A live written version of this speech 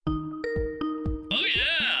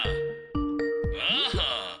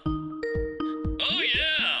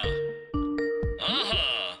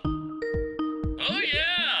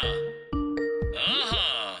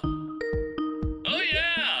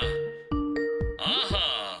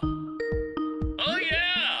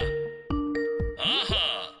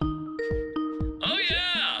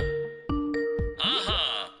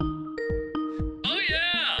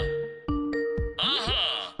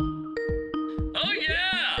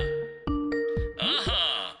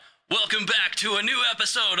to a new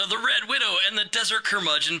episode of the Red Widow and the Desert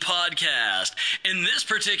Curmudgeon podcast. In this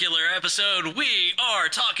particular episode, we are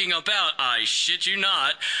talking about, I shit you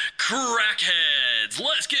not, crackheads.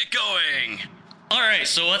 Let's get going. All right,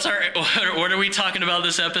 so what are we talking about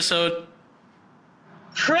this episode?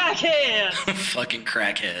 Crackheads. Fucking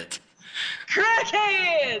crackheads.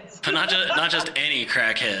 Crackheads. But not just any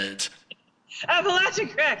crackheads. Appalachian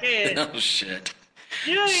crackheads. Oh shit.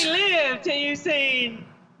 You ain't lived till you seen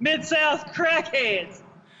Mid-South crackheads.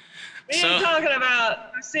 We ain't talking about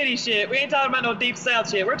city shit. We ain't talking about no Deep South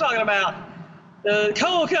shit. We're talking about the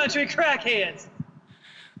coal country crackheads.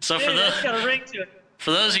 So that's got a ring to it. For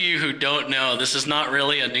those of you who don't know, this is not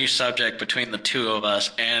really a new subject between the two of us,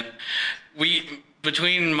 and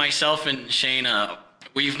between myself and Shayna,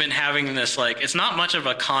 we've been having this, it's not much of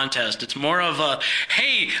a contest. It's more of a,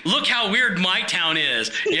 hey, look how weird my town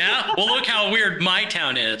is. Yeah? Well, look how weird my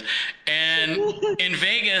town is. And in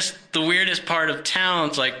Vegas, the weirdest part of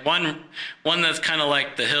towns, one that's kind of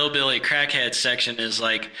like the hillbilly crackhead section is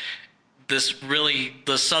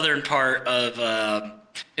the southern part of,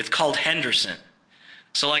 it's called Henderson.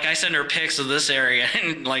 So, I sent her pics of this area,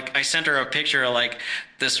 and, I sent her a picture of,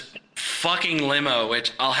 this fucking limo,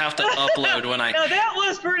 which I'll have to upload when I... No, that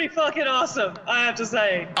was pretty fucking awesome, I have to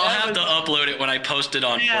say. I'll have to upload it when I post it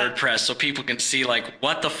on WordPress so people can see,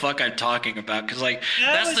 what the fuck I'm talking about. Because,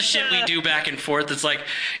 that's the shit we do back and forth. It's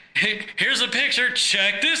hey, here's a picture,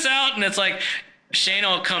 check this out. And it's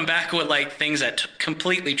Shayna will come back with things that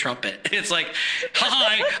completely trump it. It's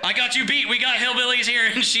hi, I got you beat. We got hillbillies here,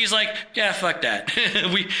 and she's yeah, fuck that.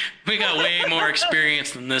 we got way more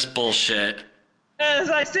experience than this bullshit. As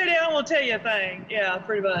I sit down, I won't tell you a thing. Yeah,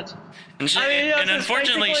 pretty much. And,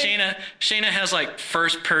 unfortunately, Shayna has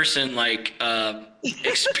first person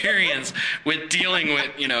experience with dealing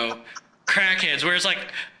with crackheads, whereas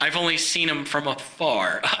I've only seen them from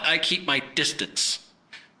afar. I keep my distance.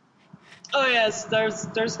 Oh yes,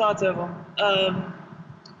 there's lots of them.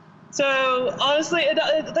 So honestly,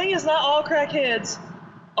 the thing is, not all crackheads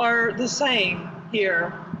are the same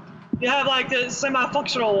here. You have the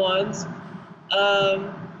semi-functional ones, the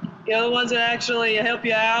ones that actually help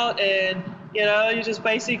you out, and you just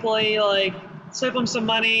basically slip them some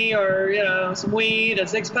money or some weed, a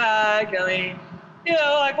 6-pack. I mean,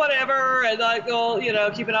 whatever, and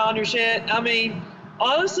they'll keep an eye on your shit. I mean,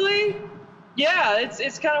 honestly. Yeah,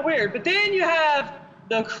 it's kind of weird. But then you have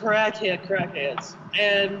the crackheads.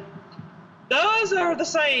 And those are the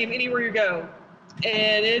same anywhere you go.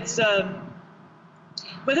 And it's,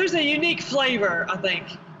 but there's a unique flavor, I think,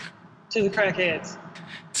 to the crackheads.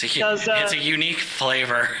 It's a unique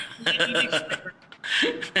flavor. Unique flavor.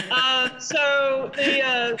 So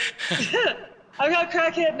I've got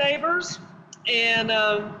crackhead neighbors. And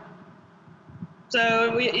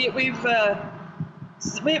so we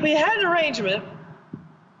had an arrangement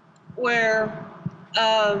where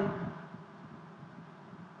so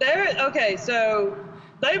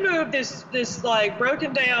they moved this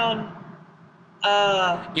broken down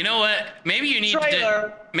you know what? Maybe you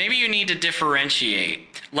need to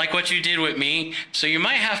differentiate, like what you did with me. So you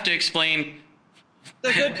might have to explain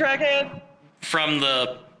the good crackhead from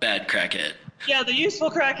the bad crackhead. Yeah, the useful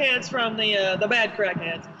crackheads from the bad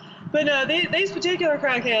crackheads. But no, these particular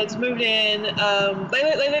crackheads moved in.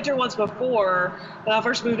 They lived here once before when I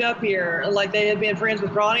first moved up here. They had been friends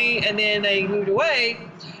with Ronnie, and then they moved away,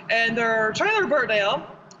 and their trailer burnt down,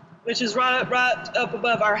 which is right up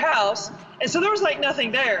above our house. And so there was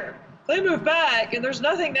nothing there. They moved back, and there's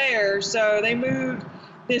nothing there. So they moved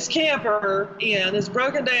this camper in, this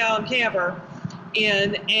broken down camper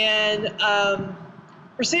in, and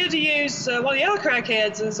proceeded to use one of the other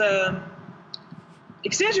crackheads as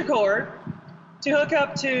extension cord to hook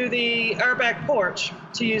up to our back porch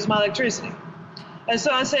to use my electricity. And so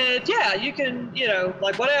I said, yeah, you can,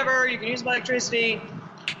 whatever, you can use my electricity.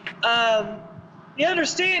 The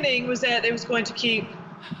understanding was that it was going to keep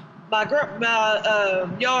my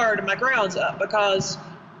yard and my grounds up because,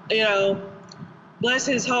 bless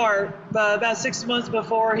his heart, about 6 months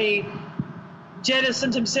before he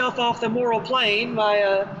jettisoned himself off the moral plane,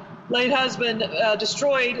 my late husband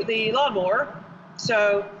destroyed the lawnmower.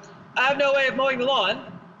 So I have no way of mowing the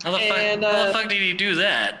lawn. How the fuck did he do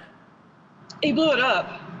that? He blew it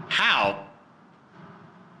up. How?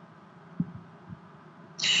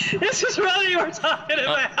 This is what you were talking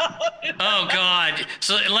about. Oh God!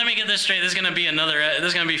 So let me get this straight. This is gonna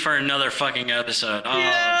be for another fucking episode. Oh.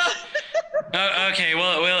 Yeah. Okay.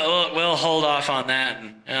 Well, we'll hold off on that,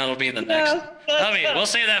 and that'll be the next. We'll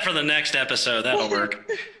save that for the next episode. That'll work.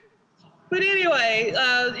 But anyway,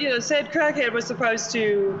 said crackhead was supposed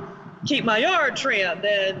to keep my yard trimmed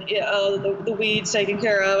and the weeds taken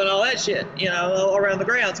care of and all that shit, all around the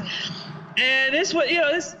grounds. And this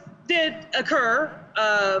did occur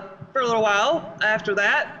for a little while after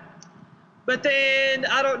that. But then,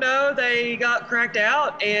 I don't know, they got cracked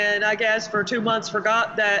out, and I guess for 2 months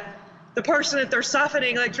forgot that the person that they're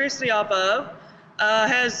siphoning electricity off of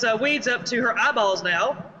has weeds up to her eyeballs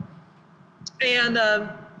now. And,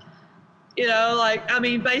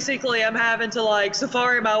 basically I'm having to,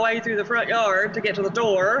 safari my way through the front yard to get to the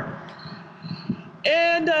door.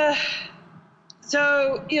 And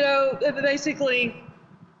so, basically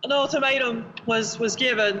an ultimatum was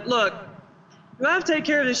given. Look, you have to take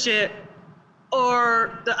care of this shit,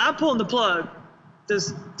 or I'm pulling the plug.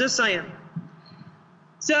 Just saying.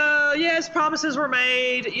 So yes, promises were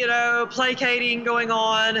made. Placating going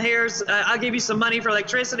on. Here's I'll give you some money for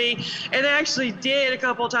electricity, and they actually did a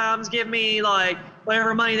couple of times give me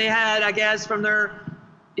whatever money they had, I guess, from their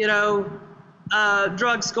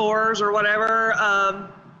drug scores or whatever.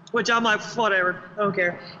 Which I'm like, whatever, I don't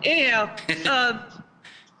care. Anyhow.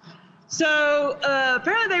 So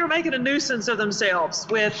apparently they were making a nuisance of themselves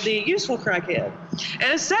with the useful crackhead. And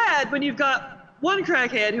it's sad when you've got one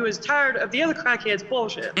crackhead who is tired of the other crackhead's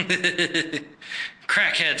bullshit.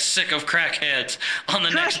 Crackheads sick of crackheads on the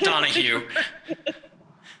next Donahue.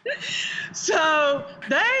 So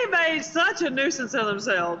they made such a nuisance of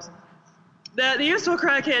themselves that the useful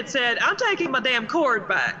crackhead said, I'm taking my damn cord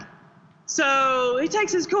back. So he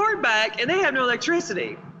takes his cord back and they have no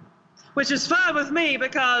electricity, which is fine with me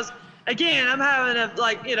because, again, I'm having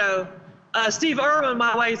Steve Irwin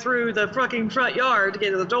my way through the fucking front yard to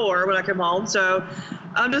get to the door when I come home. So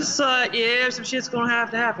I'm just yeah, some shit's going to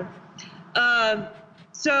have to happen.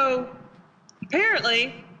 So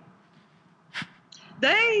apparently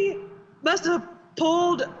they must have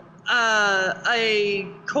pulled a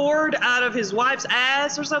cord out of his wife's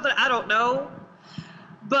ass or something. I don't know.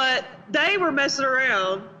 But they were messing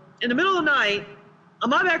around in the middle of the night on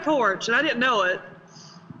my back porch, and I didn't know it.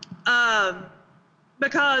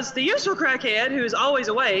 Because the useful crackhead, who is always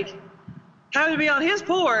awake, happened to be on his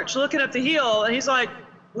porch looking up the hill, and he's like,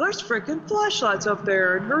 well, there's freaking flashlights up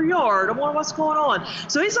there in her yard. I wonder what's going on.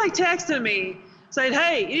 So he's texting me, saying,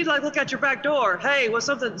 hey, you need to look out your back door. Hey,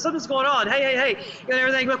 something's going on. Hey, and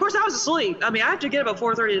everything. But of course I was asleep. I have to get up at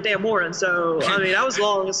 4:30 the damn morning, so I was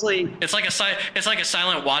long asleep. It's like a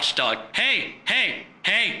silent watchdog. Hey,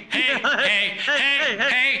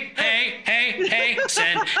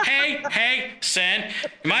 send. Hey, send.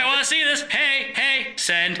 You might want to see this. Hey,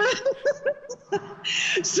 send.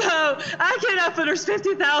 So I get up and there's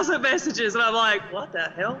 50,000 messages and I'm like, what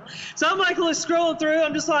the hell? So I'm scrolling through.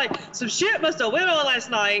 I'm just like, some shit must have went on last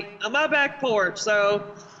night on my back porch. So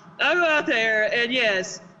I go out there and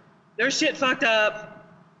yes, there's shit fucked up.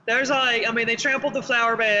 There's they trampled the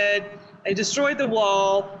flower bed. They destroyed the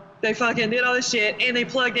wall. They fucking did all this shit and they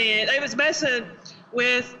plugged in. They was messing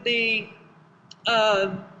with the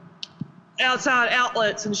outside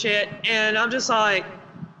outlets and shit. And I'm just like,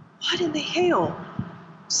 what in the hell?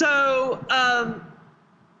 So,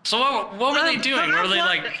 so what were they doing? Were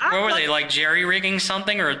they jerry rigging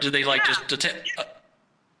something, or did they just?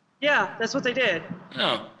 Yeah, that's what they did.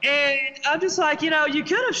 Oh. And I'm just like, you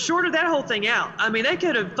could have shorted that whole thing out. They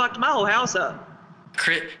could have fucked my whole house up.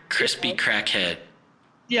 Crispy crackhead.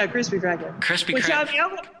 Yeah, crispy crackhead. Crispy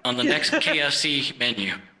crackhead on the next KFC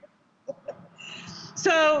menu.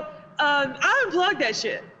 So I unplugged that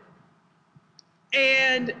shit,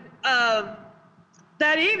 and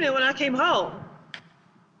that evening when I came home,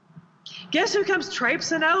 guess who comes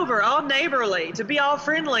traipsing over, all neighborly, to be all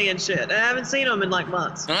friendly and shit? I haven't seen them in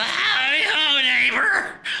months. Oh,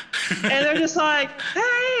 neighbor. And they're just like,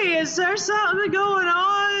 hey, is there something going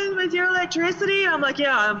on with your electricity? And I'm like,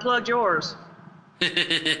 yeah, I unplugged yours. And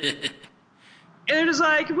they're just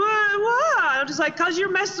like, what? I'm just like, because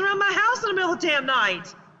you're messing around my house in the middle of the damn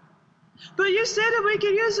night. But you said that we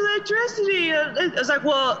could use electricity. I was like,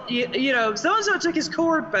 well, so-and-so took his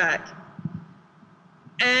cord back.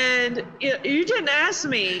 And you didn't ask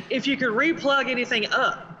me if you could replug anything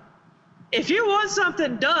up. If you want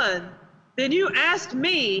something done, then you ask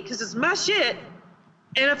me, because it's my shit.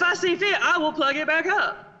 And if I see fit, I will plug it back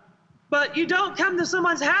up. But you don't come to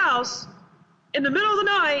someone's house in the middle of the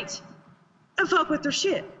night and fuck with their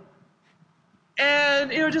shit.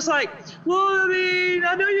 And just like, well,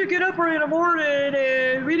 I know you get up early in the morning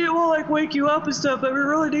and we didn't want to wake you up and stuff, but we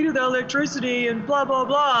really needed that electricity and blah, blah,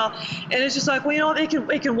 blah. And it's just like, well, it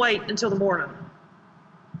can wait until the morning.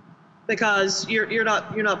 Because you're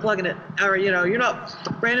not plugging it, or you're not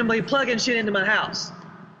randomly plugging shit into my house.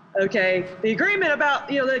 Okay? The agreement about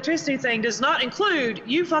the electricity thing does not include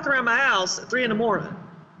you fucking around my house at 3 in the morning.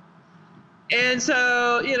 And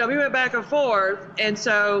so, we went back and forth. And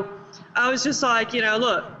so I was just like,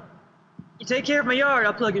 look, you take care of my yard,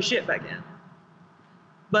 I'll plug your shit back in.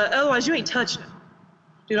 But otherwise, you ain't touching it.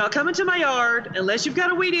 Do not come into my yard unless you've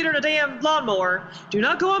got a weed eater and a damn lawnmower. Do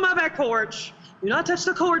not go on my back porch. Do not touch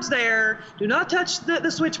the cords there. Do not touch the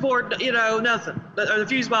switchboard, nothing. Or the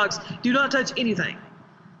fuse box. Do not touch anything.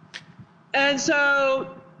 And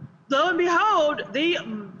so, lo and behold, the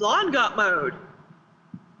lawn got mowed.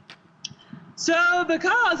 So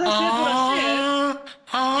because I said what I said,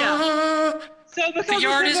 So because the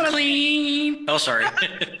yard is clean. Oh, sorry.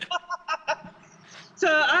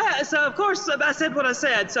 So of course I said what I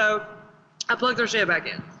said. So I plugged their shit back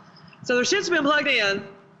in. So their shit's been plugged in,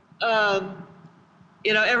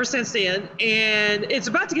 ever since then, and it's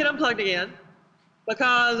about to get unplugged again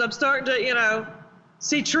because I'm starting to,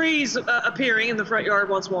 see trees appearing in the front yard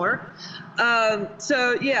once more.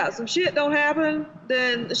 So yeah, some shit don't happen,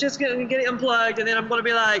 then the shit's gonna get unplugged, and then I'm gonna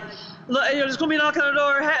be like, you're just gonna be knocking on the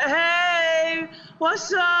door. Hey,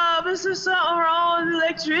 what's up? Is there something wrong with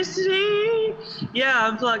electricity? Yeah, I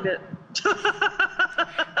unplugged it.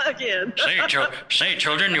 Again. Say,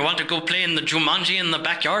 children, you want to go play in the Jumanji in the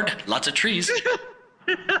backyard? Lots of trees.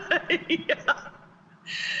 Yeah.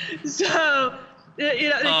 So,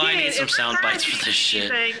 again, I need some sound bites for this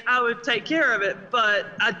shit. I would take care of it, but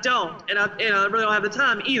I don't, and I really don't have the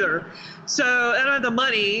time either. So I don't have the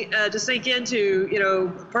money to sink into,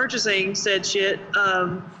 purchasing said shit.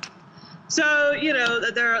 So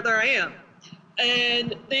there I am,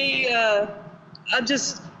 and I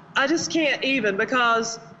just can't even,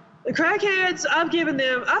 because the crackheads, I've given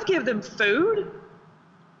them food.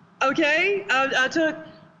 Okay, I took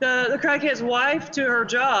the crackhead's wife to her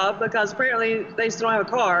job because apparently they still don't have a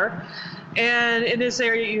car, and in this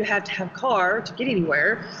area you have to have a car to get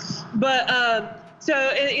anywhere. But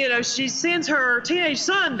so she sends her teenage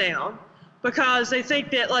son down because they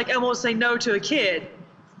think that I won't say no to a kid.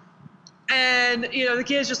 And the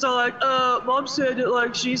kid's just all like, Mom said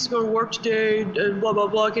that she's going to work today and blah blah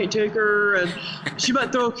blah, can't take her, and she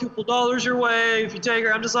might throw a couple dollars your way if you take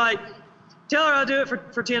her. I'm just like, tell her I'll do it for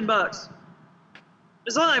 $10.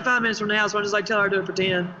 It's only 5 minutes from the house, so I'm just like, tell her I'll do it for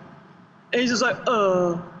 10. And he's just like,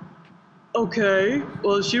 okay.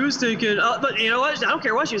 Well, she was thinking, but you know what? I don't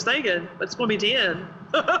care what she was thinking, but it's going to be 10.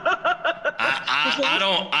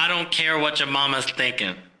 I don't care what your mama's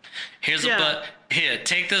thinking. Here's a butt. Here,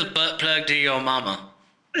 take this butt plug to your mama.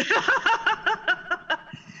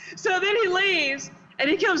 So then he leaves, and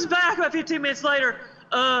he comes back about 15 minutes later.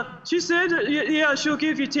 She said, yeah, she'll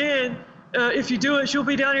give you 10. If you do it, she'll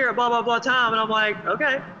be down here at blah, blah, blah time. And I'm like,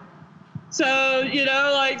 okay. So,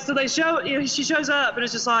 so they show, she shows up, and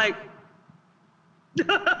it's just like, where's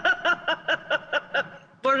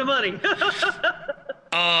the money?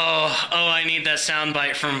 I need that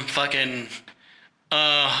soundbite from fucking,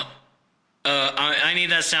 I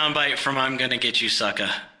need that soundbite from I'm gonna get you, sucker.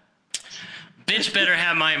 Bitch better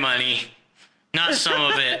have my money. Not some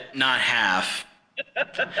of it, not half.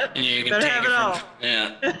 And you can take it all.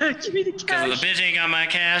 Yeah. Give me the cash. Because if the bitch ain't got my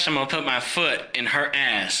cash, I'm gonna put my foot in her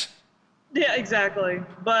ass. Yeah, exactly.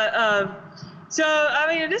 But so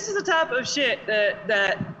I mean, this is the type of shit that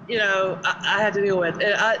I had to deal with.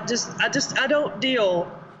 And I don't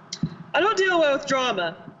deal well with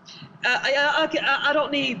drama. I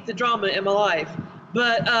don't need the drama in my life.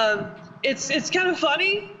 But it's kind of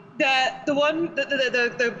funny that the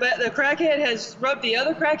crackhead has rubbed the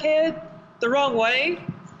other crackhead the wrong way.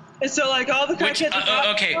 And so all the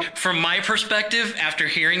crackheads... okay, from my perspective, after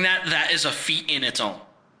hearing that is a feat in its own.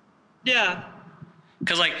 Yeah.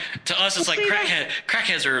 Because to us, it's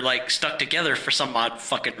crackheads are stuck together for some odd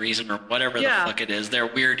fucking reason or whatever the fuck it is. Their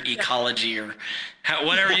weird ecology or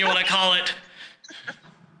whatever you want to call it.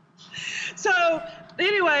 So,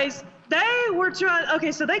 anyways, they were trying...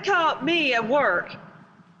 Okay, so they caught me at work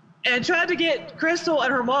and tried to get Crystal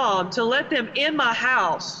and her mom to let them in my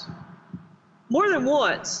house more than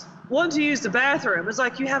once. One to use the bathroom. It's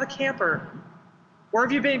like, you have a camper. Where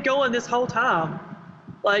have you been going this whole time?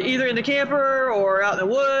 Either in the camper or out in the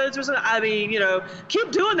woods or something. I mean,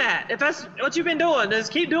 keep doing that. If that's what you've been doing,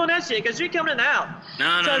 just keep doing that shit because you're coming in and out.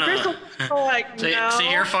 No. Crystal, no. See,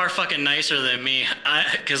 you're far fucking nicer than me.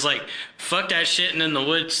 Because, fuck that shitting in the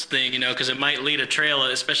woods thing, because it might lead a trail,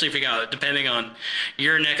 especially if you got, depending on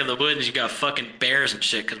your neck of the woods, you got fucking bears and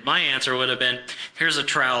shit. Because my answer would have been, here's a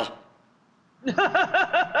trowel. Do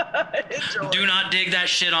not dig that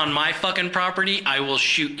shit on my fucking property. I will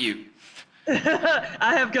shoot you.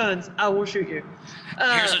 I have guns. I will shoot you.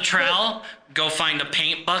 Here's a trowel. Go find a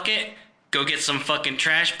paint bucket. Go get some fucking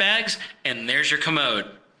trash bags. And there's your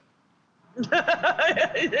commode.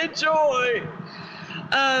 Enjoy.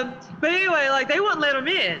 But anyway, like they wouldn't let them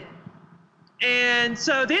in, and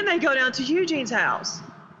so then they go down to Eugene's house,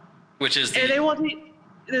 Which is and they want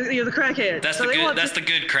the crackhead. That's so that's the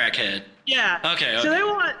good crackhead. Yeah. Okay. So they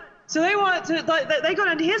want to like they go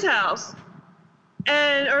down to his house,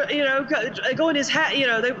 and go in his hat.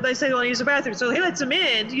 They say they want to use the bathroom, so he lets them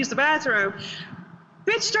in to use the bathroom.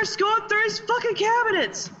 Bitch starts going through his fucking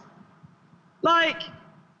cabinets, like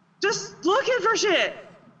just looking for shit.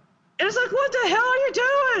 And it's like, what the hell are you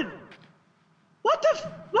doing? What the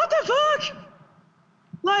fuck?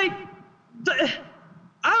 Like,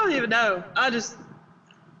 I don't even know. I just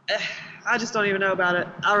don't even know about it.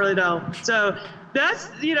 I really don't. So that's,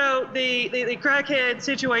 the crackhead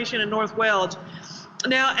situation in North Welch.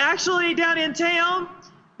 Now, actually, down in town,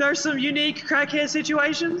 there's some unique crackhead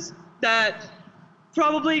situations that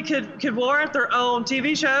probably could warrant their own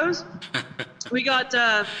TV shows. We got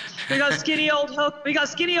skinny old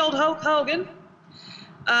Hulk Hogan.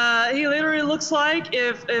 He literally looks like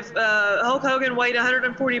if Hulk Hogan weighed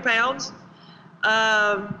 140 pounds,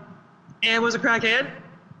 and was a crackhead.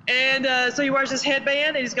 And so he wears this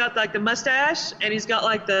headband, and he's got like the mustache, and he's got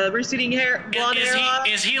like the receding hair, blonde hair.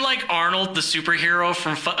 Is he like Arnold, the superhero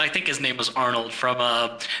from? I think his name was Arnold from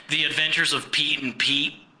The Adventures of Pete and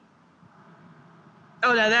Pete.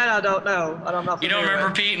 Oh, no, that I don't know. I don't know. You don't remember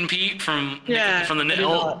Pete and Pete from the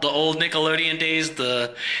old Nickelodeon days?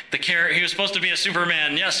 The character, he was supposed to be a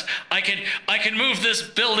Superman. Yes, I can move this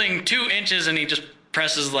building 2 inches, and he just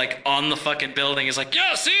presses like on the fucking building. He's like,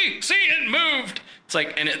 yeah, see, it moved. It's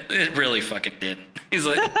like, and it really fucking did. He's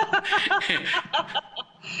like,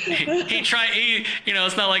 it's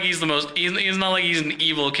not like he's he's not like he's an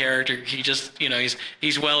evil character. He just,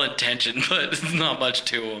 he's well intentioned, but it's not much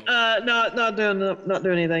to him. Not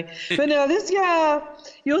doing anything. But no, this guy,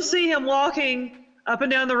 you'll see him walking up and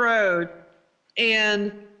down the road,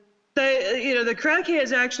 and they, the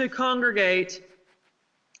crackheads actually congregate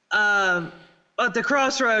at the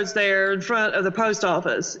crossroads there in front of the post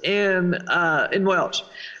office in Welch,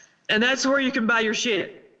 and that's where you can buy your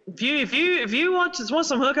shit. If you want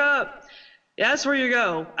some hookup, that's where you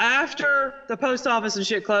go. After the post office and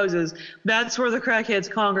shit closes, that's where the crackheads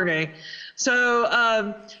congregate. So,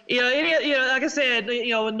 like I said,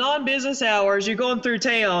 in non-business hours, you're going through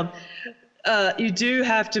town, you do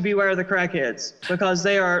have to beware of the crackheads because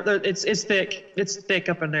it's thick. It's thick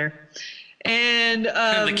up in there. And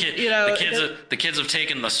the kids have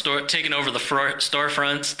taken over the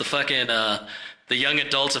storefronts. The fucking the young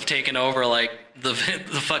adults have taken over like the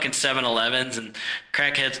fucking 7-Elevens, and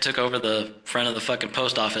crackheads took over the front of the fucking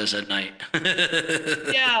post office at night.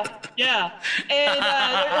 Yeah.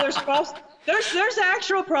 And there's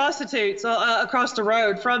actual prostitutes across the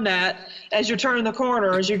road from that as you're turning the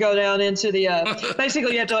corner, as you go down into the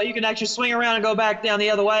basically you can actually swing around and go back down the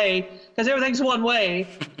other way because everything's one way,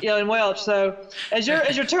 in Welch. So as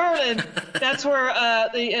you're turning, that's where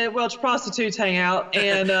the Welch prostitutes hang out.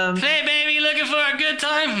 And hey baby, looking for a good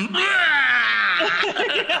time?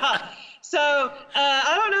 Yeah. So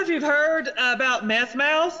I don't know if you've heard about meth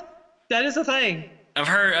mouth. That is a thing. I've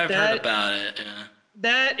heard about it. Yeah.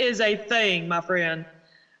 That is a thing, my friend.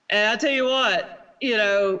 And I tell you what,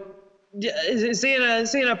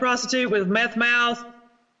 seeing a prostitute with meth mouth,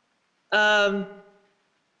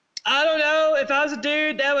 I don't know. If I was a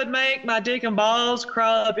dude, that would make my dick and balls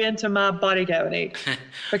crawl up into my body cavity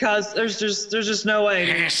because there's just no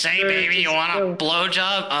way. Say, baby, you want a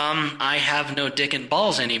blowjob? I have no dick and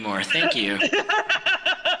balls anymore. Thank you.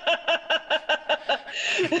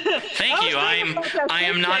 Thank you. I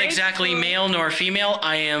am not exactly male nor female.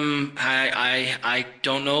 I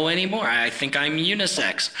don't know anymore. I think I'm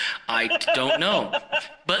unisex. I don't know.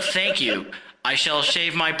 But thank you. I shall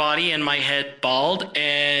shave my body and my head bald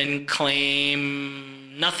and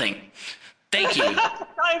claim nothing. Thank you.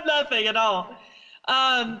 Claim nothing at all.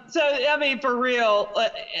 So I mean, for real,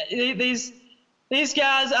 these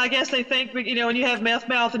guys, I guess they think, when you have meth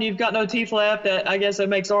mouth and you've got no teeth left, that I guess it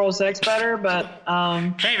makes oral sex better. But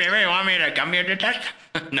hey, baby, you want me to come here to test?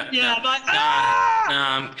 No. I'm like,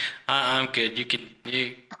 no, I'm good. You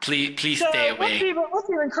please stay away. What's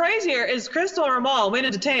even crazier is Crystal and her mom went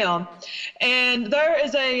into town, and there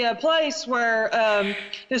is a place where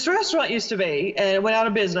this restaurant used to be, and it went out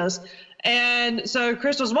of business. And so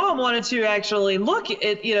Crystal's mom wanted to actually look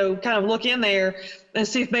at, kind of look in there and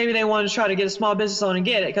see if maybe they wanted to try to get a small business on and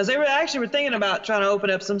get it, because they were thinking about trying to open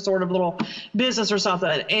up some sort of little business or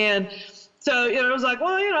something. And so, it was like,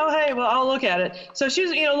 well, hey, well, I'll look at it. So she's,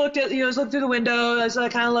 looked through the window, as I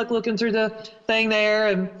kind of looking through the thing there,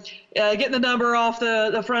 and getting the number off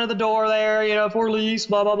the front of the door there, for lease,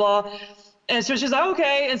 blah, blah, blah. And so she's like,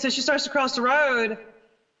 okay. And so she starts to cross the road,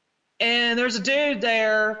 And there's a dude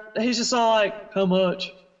there. He's just all like, "How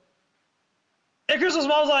much?" And Crystal's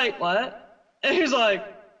mom's like, "What?" And he's like,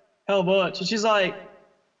 "How much?" And she's like,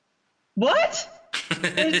 "What?"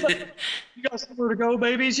 And he's like, "You got somewhere to go,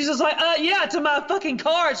 baby?" And she's just like, yeah, to my fucking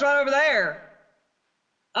car. It's right over there."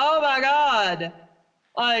 Oh my God.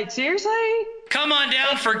 Like, seriously? Come on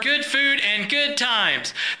down for good food and good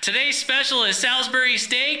times. Today's special is Salisbury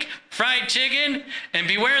steak, fried chicken, and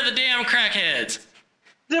beware the damn crackheads.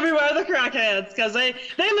 Beware the crackheads, because they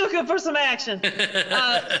looking for some action. So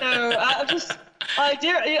I just like,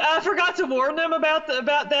 I forgot to warn them about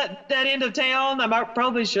that end of town. I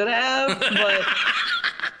probably should have, but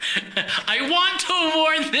I want to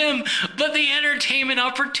warn them, but the entertainment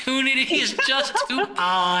opportunity is just too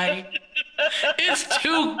high. It's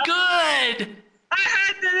too good. I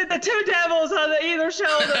had the two devils on either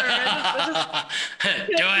shoulder.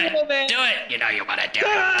 Do it. You know you want to do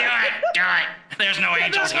it. Do it. There's no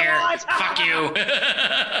angels here. Fuck you.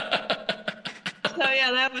 So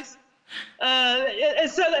yeah, that was. And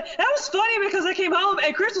so that was funny because I came home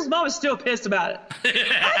and Crystal's mom was still pissed about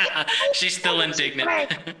it. She's still indignant.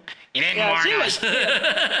 You didn't warn us.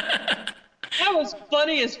 That was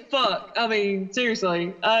funny as fuck. I mean,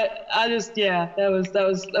 seriously. I just, yeah, that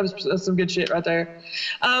was some good shit right there.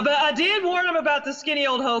 But I did warn him about the skinny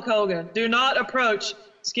old Hulk Hogan. Do not approach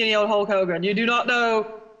skinny old Hulk Hogan. You do not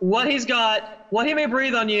know what he's got, what he may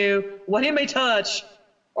breathe on you, what he may touch,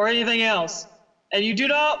 or anything else. And you do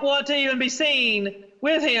not want to even be seen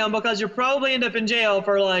with him because you'll probably end up in jail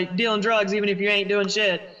for like dealing drugs even if you ain't doing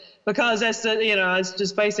shit. Because that's the, it's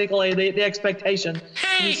just basically the expectation.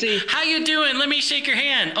 Hey, how you doing? Let me shake your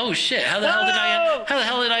hand. Oh shit! How the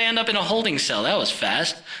hell did I end up in a holding cell? That was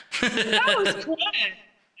fast. That was quick.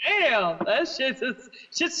 Damn, that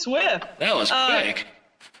shit's swift. That was quick.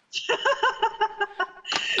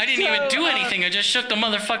 I didn't even do anything. I just shook the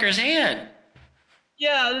motherfucker's hand.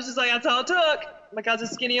 Yeah, this is like that's all it took because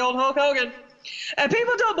it's skinny old Hulk Hogan. And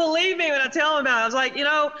people don't believe me when I tell them about it. I was like,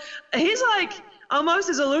 he's like almost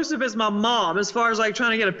as elusive as my mom as far as like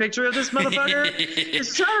trying to get a picture of this motherfucker.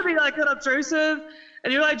 He's trying to be like unobtrusive,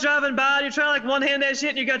 and you're like driving by and you're trying to like one hand that shit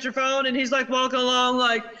and you got your phone and he's like walking along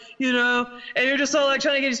like, and you're just all like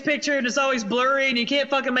trying to get his picture and it's always blurry and you can't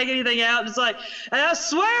fucking make anything out. And it's like, and I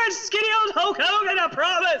swear it's skinny old Hulk Hogan, I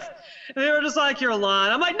promise. And they were just like, you're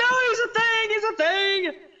lying. I'm like, no, he's a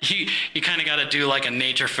thing. You kind of got to do like a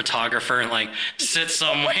nature photographer and like sit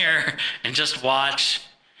somewhere and just watch.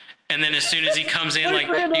 And then as soon as he comes in, like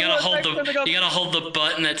you gotta hold the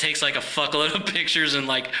button that takes like a fuckload of pictures in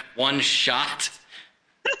like one shot.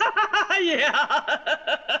 Yeah.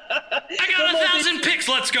 I got 1,000 pics.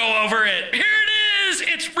 Let's go over it. Here it is.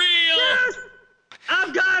 It's real. Yes,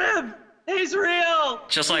 I've got him. He's real.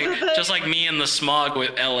 Just like me in the smog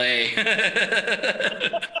with LA.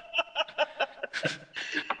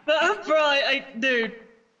 But I'm probably, dude,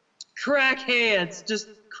 crackheads, just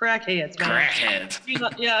crackheads, man. Crackheads.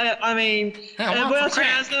 Yeah, I mean, Welch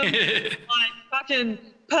has them. Like fucking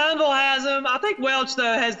Pineville has them. I think Welch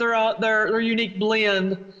though has their unique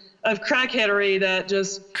blend of crackheadery that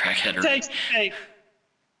just takes the cake.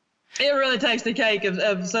 It really takes the cake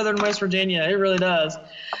of Southern West Virginia. It really does.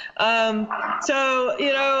 So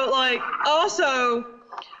like also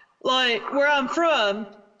like where I'm from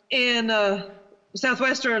in the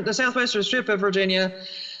southwestern strip of Virginia.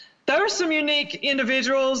 There were some unique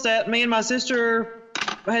individuals that me and my sister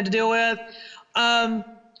had to deal with. I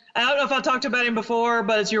don't know if I talked about him before,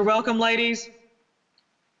 but it's Your Welcome Ladies.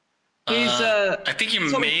 He's I think you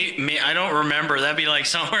may I don't remember. That'd be like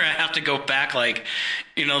somewhere I have to go back like,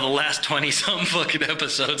 the last 20-something fucking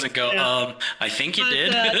episodes and go, yeah. I think you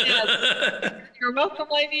did. Your Welcome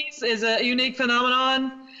Ladies is a unique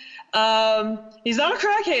phenomenon. He's not a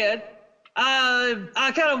crackhead.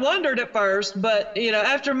 I kind of wondered at first, but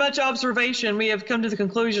after much observation, we have come to the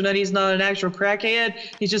conclusion that he's not an actual crackhead.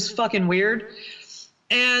 He's just fucking weird.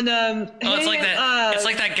 And it's like that. It's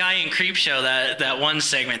like that guy in Creepshow. That one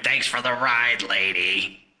segment. Thanks for the ride,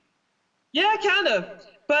 lady. Yeah, kind of.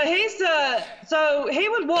 But he's so he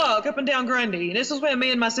would walk up and down Grundy. And this was when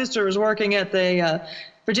me and my sister was working at the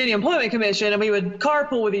Virginia Employment Commission, and we would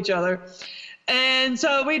carpool with each other. And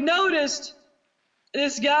so we noticed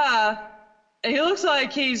this guy. And he looks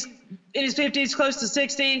like he's in his 50s, close to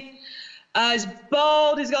 60. He's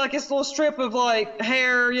bald. He's got like this little strip of like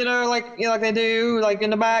hair, like they do, like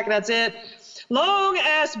in the back. And that's it. Long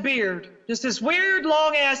ass beard, just this weird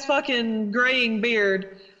long ass fucking graying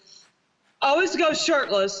beard. Always goes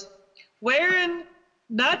shirtless, wearing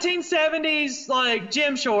 1970s like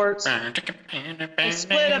gym shorts. And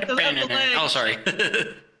split up the leg. Oh, sorry.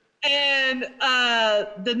 and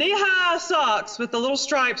the knee-high socks with the little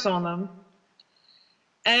stripes on them,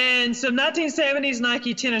 and some 1970s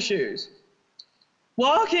Nike tennis shoes.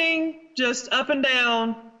 Walking just up and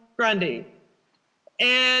down Grundy.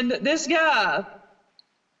 And this guy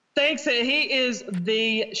thinks that he is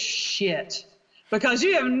the shit. Because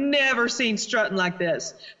you have never seen strutting like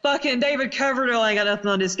this. Fucking David Coverdale ain't got nothing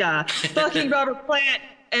on this guy. Fucking Robert Plant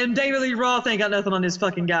and David Lee Roth ain't got nothing on this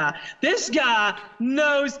fucking guy. This guy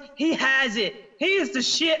knows he has it. He is the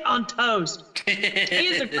shit on toast. He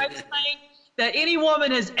is the greatest thing that any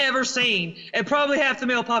woman has ever seen, and probably half the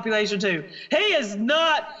male population too. He is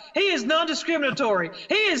non-discriminatory.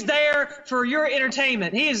 He is there for your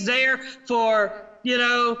entertainment. He is there for, you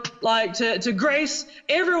know, like to grace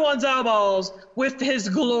everyone's eyeballs with his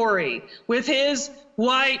glory, with his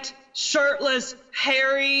white, shirtless,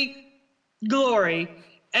 hairy glory.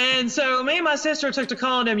 And so me and my sister took to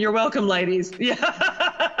calling him "You're welcome, ladies." Yeah.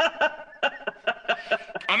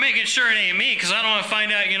 I'm making sure it ain't me, because I don't want to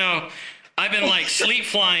find out, you know, I've been like sleep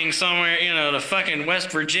flying somewhere, you know, to fucking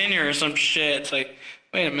West Virginia or some shit. It's like,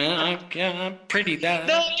 wait a minute, I'm pretty bad.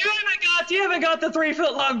 No, you haven't got the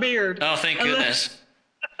 3-foot-long beard. Oh, thank goodness.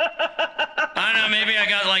 I don't know, maybe I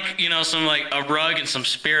got like, you know, some like a rug and some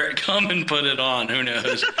spirit gum and put it on. Who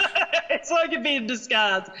knows? It's like it'd be in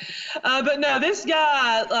disguise. But no, this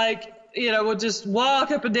guy, like, you know, would just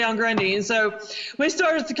walk up and down Grundy. And so we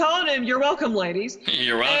started calling him "You're welcome, ladies."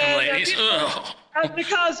 You're welcome, ladies.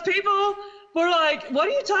 Because people were like, "What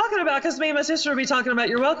are you talking about?" Because me and my sister would be talking about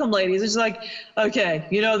 "You're welcome, ladies." It's like, okay,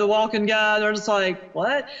 you know, the walking guy. They're just like,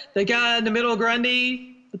 what? The guy in the middle of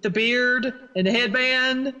Grundy with the beard and the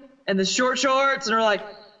headband and the short shorts. And they're like,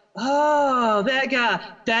 oh, that guy.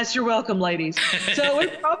 That's "You're welcome, ladies." So we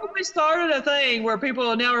probably started a thing where people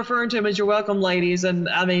are now referring to him as "You're welcome, ladies." And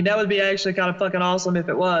I mean, that would be actually kind of fucking awesome if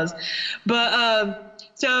it was. But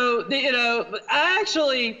so, you know, I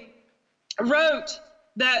actually wrote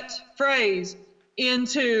that phrase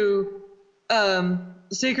into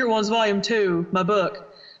Secret Ones Volume 2, my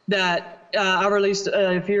book that I released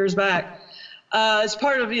a few years back. It's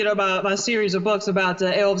part of, you know, my series of books about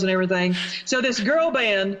elves and everything. So this girl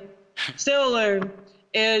band, Still Alone,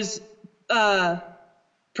 is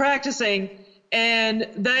practicing, and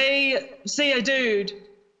they see a dude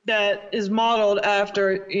that is modeled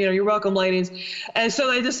after, you know, "You're welcome, ladies." And so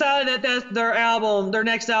they decided that their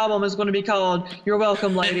next album is going to be called "You're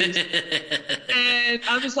Welcome, Ladies." And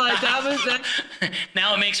I'm just like, that.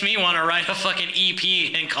 Now it makes me want to write a fucking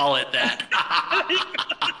EP and call it that.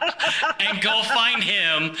 And go find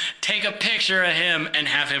him, take a picture of him, and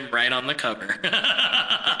have him right on the cover.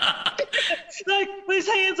 Like, with his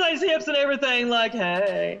hands on his hips and everything, like,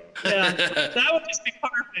 hey. Yeah, that would just be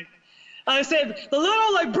perfect. I said, the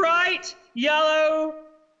little, like, bright yellow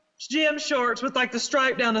gym shorts with, like, the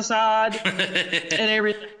stripe down the side and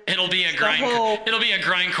everything. It'll be a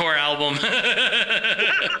grindcore album.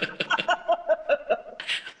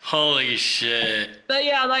 Holy shit. But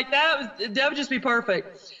yeah, like, that would just be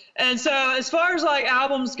perfect. And so as far as, like,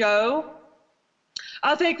 albums go,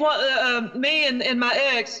 I think me and my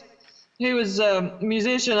ex, who was a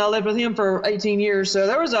musician, I lived with him for 18 years, so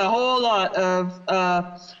there was a whole lot of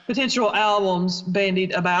potential albums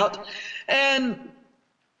bandied about. And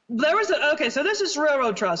there was so there's this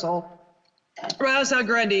railroad trestle right outside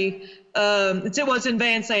Grundy. It was in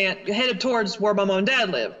Van Sant, headed towards where my mom and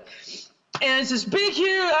dad live. And it's this big,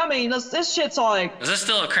 huge, I mean, this shit's like... Is this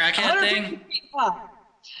still a crackhead thing?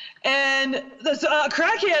 And this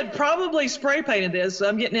crackhead probably spray painted this.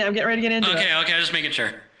 I'm getting ready to get into it. Okay, just making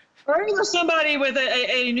sure. Or either somebody with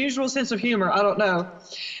an unusual sense of humor, I don't know.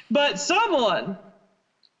 But someone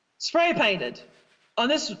spray painted on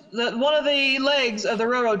one of the legs of the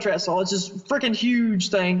railroad trestle. It's this freaking huge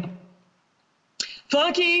thing.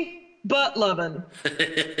 Funky butt lovin'.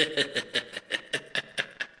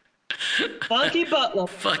 Funky butt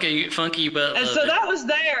lovin'. Funky butt lovin'. And so that was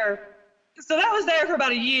there. So that was there for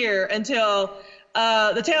about a year until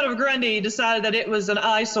the town of Grundy decided that it was an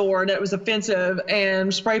eyesore and it was offensive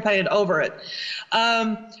and spray painted over it.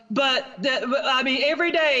 But I mean,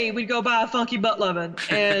 every day we'd go buy Funky Butt Lovin',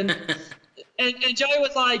 and Joey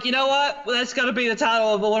was like, you know what? Well, that's got to be the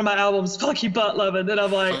title of one of my albums, Funky Butt Lovin'. And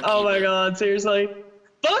I'm like, oh my God, seriously?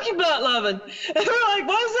 Funky Butt Lovin'. And we're like,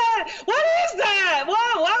 what is that? What is that?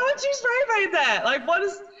 Why would you spray paint that? Like,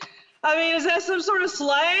 is that some sort of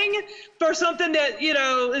slang for something that, you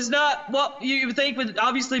know, is not what you would think would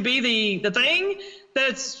obviously be the thing?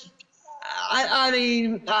 That's, I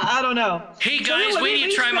don't know. Hey guys, wait till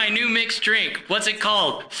you try my new mixed drink. What's it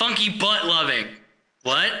called? Funky Butt Loving.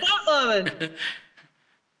 What? Butt Loving.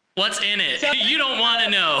 What's in it? You don't want to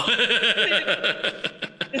know.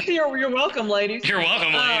 You're welcome, ladies. You're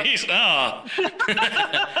welcome, ladies. Oh.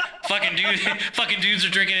 fucking dudes are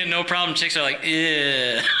drinking it, no problem. Chicks are like,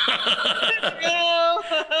 ew. No.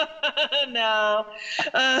 No.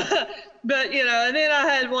 But, and then I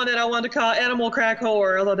had one that I wanted to call Animal Crack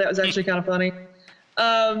Whore. I thought that was actually kind of funny.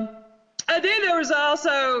 And then there was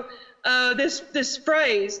also this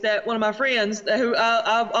phrase that one of my friends, who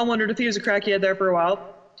I wondered if he was a crackhead there for a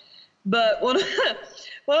while, but one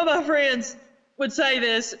of my friends would say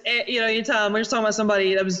this, anytime we were talking about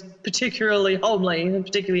somebody that was particularly homely and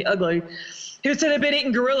particularly ugly, he would say they'd been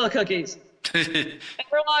eating gorilla cookies. And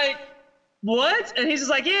we're like, what? And he's just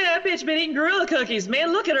like, yeah, that bitch been eating gorilla cookies.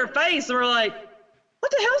 Man, look at her face. And we're like,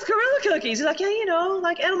 what the hell's gorilla cookies? He's like, yeah,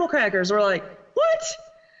 like animal crackers. We're like, what?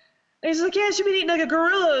 And he's like, yeah, she's been eating like a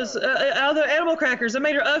gorilla's other animal crackers that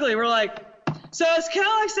made her ugly. We're like, so it's kind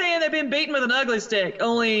of like saying they've been beaten with an ugly stick,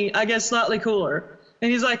 only I guess slightly cooler.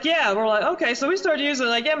 And he's like, yeah. We're like, okay. So we started using it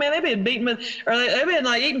like, yeah, man, they've been beaten with, or they've been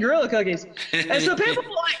like eating gorilla cookies. And so people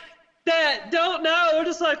like that don't know, they're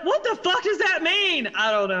just like, what the fuck does that mean? I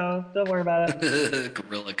don't know. Don't worry about it.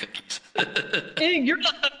 Gorilla cookies. Eating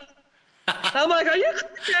gorilla. I'm like, are you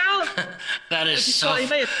creeped out?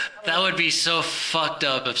 That would be so fucked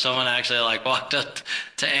up if someone actually like walked up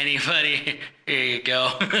to anybody. Here you go.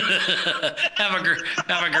 have a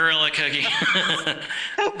gorilla cookie.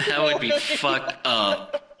 That would be fucked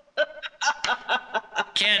up.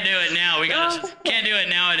 Can't do it now. Can't do it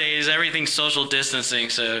nowadays. Everything's social distancing,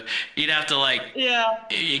 so you'd have to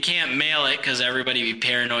you can't mail it because everybody be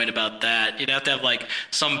paranoid about that. You'd have to have like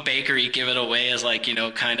some bakery give it away as like,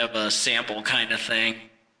 kind of a sample kind of thing.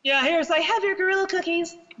 Yeah, here's like, have your gorilla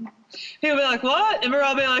cookies. He'll be like, what? And we're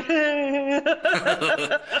all be like,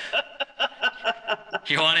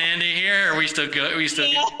 you want to end it here, or are we still good?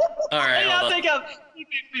 Yeah. All right. Yeah, I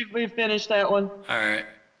think we've finished that one. All right.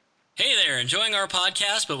 Hey there, enjoying our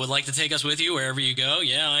podcast but would like to take us with you wherever you go?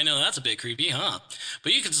 Yeah, I know, that's a bit creepy, huh?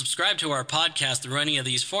 But you can subscribe to our podcast through any of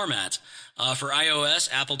these formats. For iOS,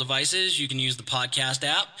 Apple devices, you can use the podcast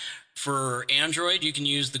app. For Android, you can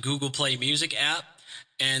use the Google Play Music app.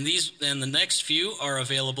 And the next few are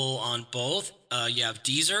available on both. You have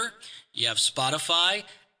Deezer, you have Spotify,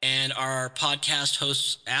 and our podcast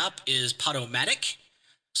host app is Podomatic.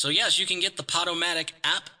 So yes, you can get the Podomatic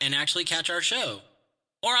app and actually catch our show.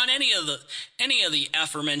 Or on any of the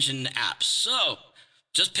aforementioned apps. So,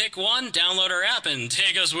 just pick one, download our app, and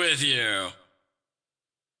take us with you.